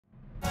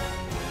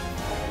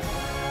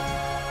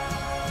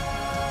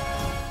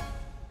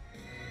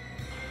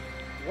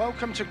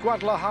Welcome to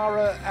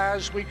Guadalajara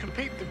as we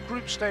compete the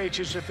group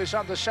stages of this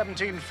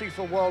Under-17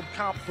 FIFA World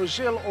Cup.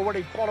 Brazil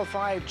already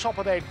qualified, top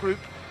of their group,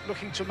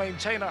 looking to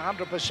maintain a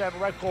 100%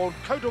 record.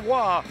 Côte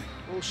d'Ivoire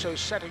also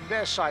setting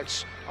their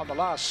sights on the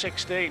last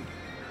 16.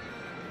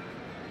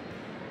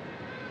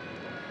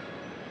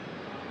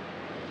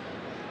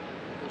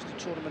 As the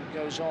tournament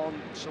goes on,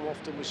 so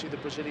often we see the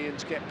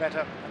Brazilians get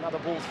better. Another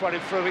ball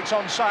threaded through, it's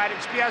onside,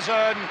 it's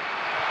Piazon.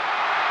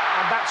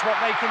 And that's what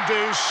they can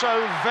do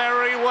so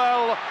very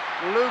well.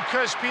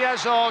 Lucas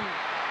Piazon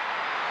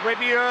with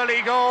the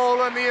early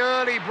goal and the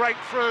early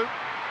breakthrough.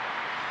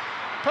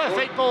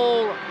 Perfect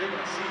ball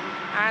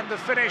and the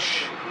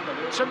finish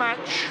to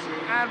match,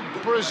 and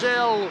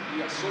Brazil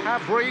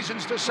have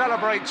reasons to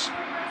celebrate.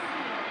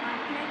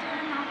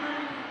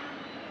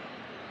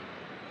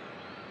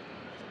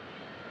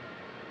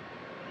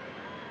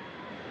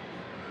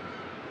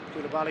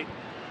 Coulibaly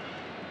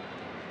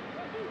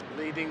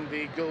leading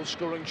the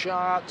goal-scoring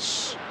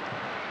charts.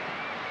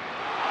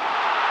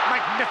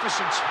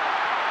 Magnificent,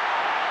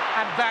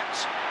 and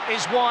that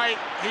is why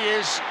he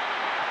is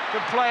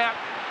the player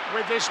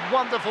with this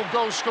wonderful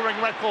goal-scoring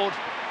record.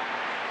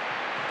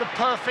 The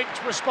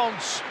perfect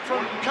response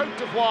from Côte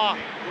d'Ivoire,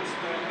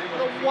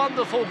 the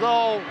wonderful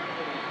goal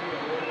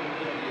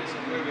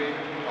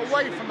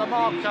away from the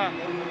marker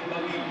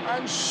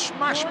and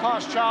smash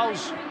past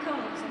Charles.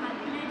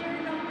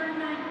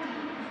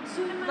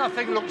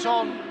 Nothing looked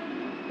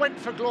on, went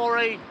for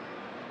glory,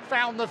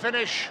 found the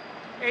finish.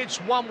 It's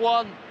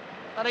 1-1.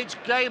 And it's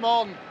game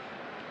on.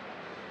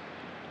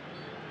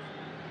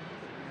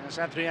 As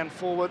Adrian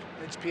forward,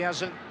 it's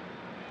Piazon.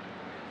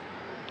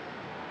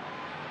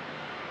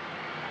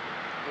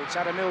 It's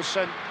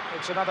Adamilson,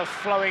 it's another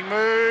flowing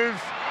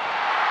move.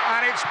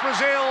 And it's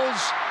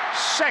Brazil's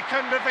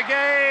second of the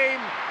game.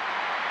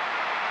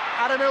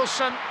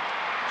 Adamilson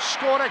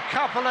scored a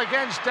couple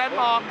against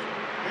Denmark.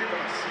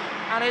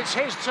 And it's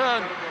his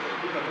turn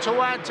to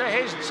add to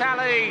his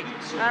tally.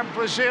 And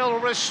Brazil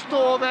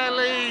restore their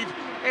lead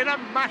in a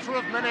matter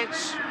of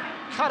minutes.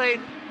 Cut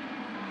in,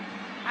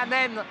 and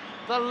then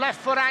the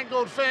left foot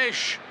angled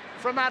finish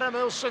from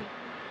Adamilson.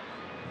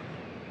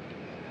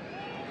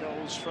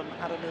 Goals from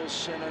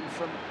Adamilson and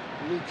from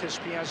Lucas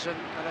Piazon,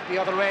 and at the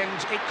other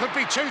end it could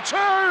be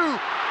 2-2.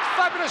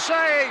 Fabulous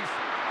save.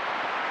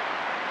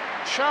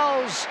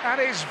 Charles at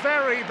his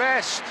very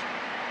best.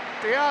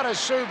 Diana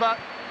Suba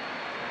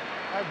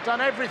have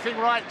done everything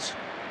right.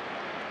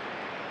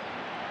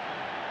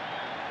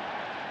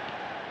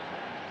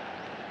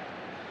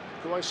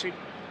 Guadalajara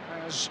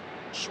has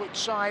switched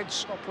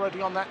sides,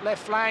 operating on that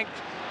left flank.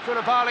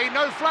 Coulibaly,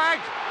 no flag.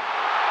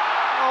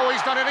 Oh,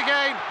 he's done it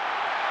again.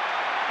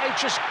 They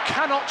just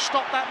cannot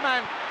stop that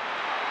man.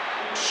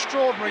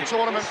 Extraordinary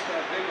tournament.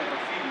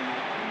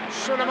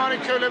 Souleymane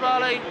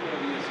Coulibaly,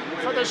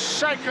 for the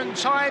second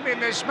time in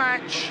this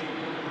match,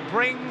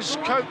 brings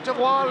Côte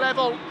d'Ivoire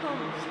level.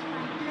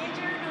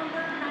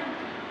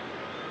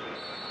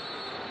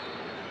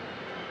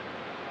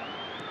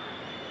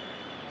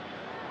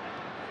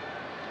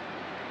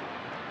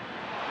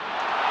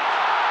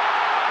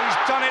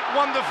 Done it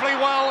wonderfully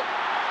well.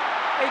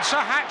 It's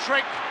a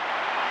hat-trick,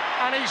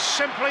 and he's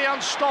simply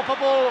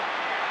unstoppable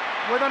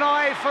with an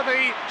eye for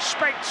the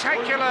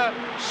spectacular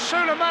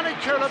Souleymane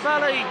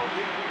Coulibaly.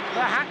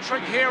 The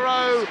hat-trick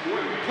hero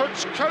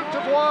puts Côte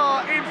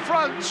d'Ivoire in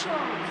front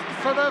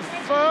for the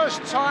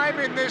first time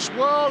in this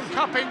World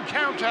Cup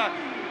encounter.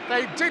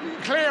 They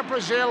didn't clear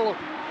Brazil.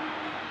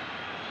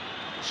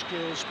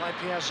 Skills by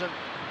Piazon,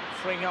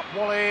 freeing up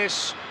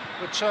Wallace,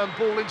 return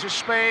ball into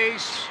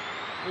space.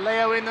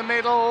 Leo in the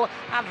middle,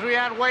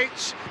 Adrian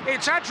waits,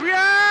 it's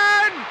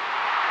Adrian!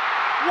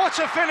 What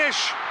a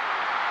finish!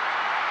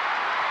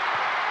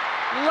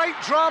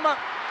 Late drama,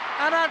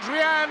 and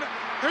Adrian,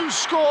 who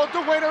scored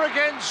the winner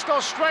against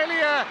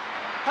Australia,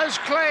 has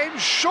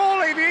claimed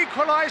surely the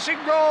equalising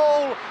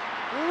goal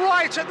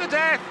right at the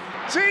death.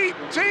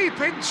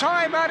 Deep in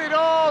time added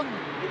on.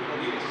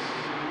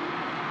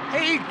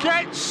 He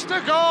gets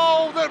the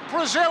goal that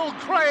Brazil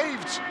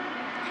craved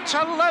to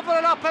level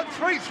it up at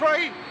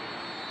 3-3.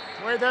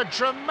 With a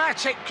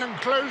dramatic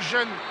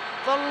conclusion,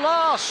 the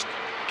last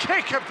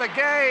kick of the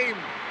game.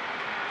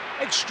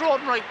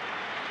 Extraordinary.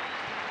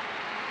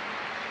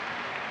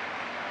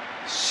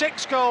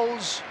 6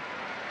 goals,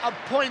 a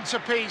point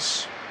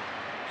apiece.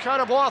 Côte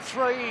d'Ivoire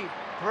 3,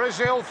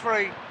 Brazil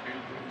 3.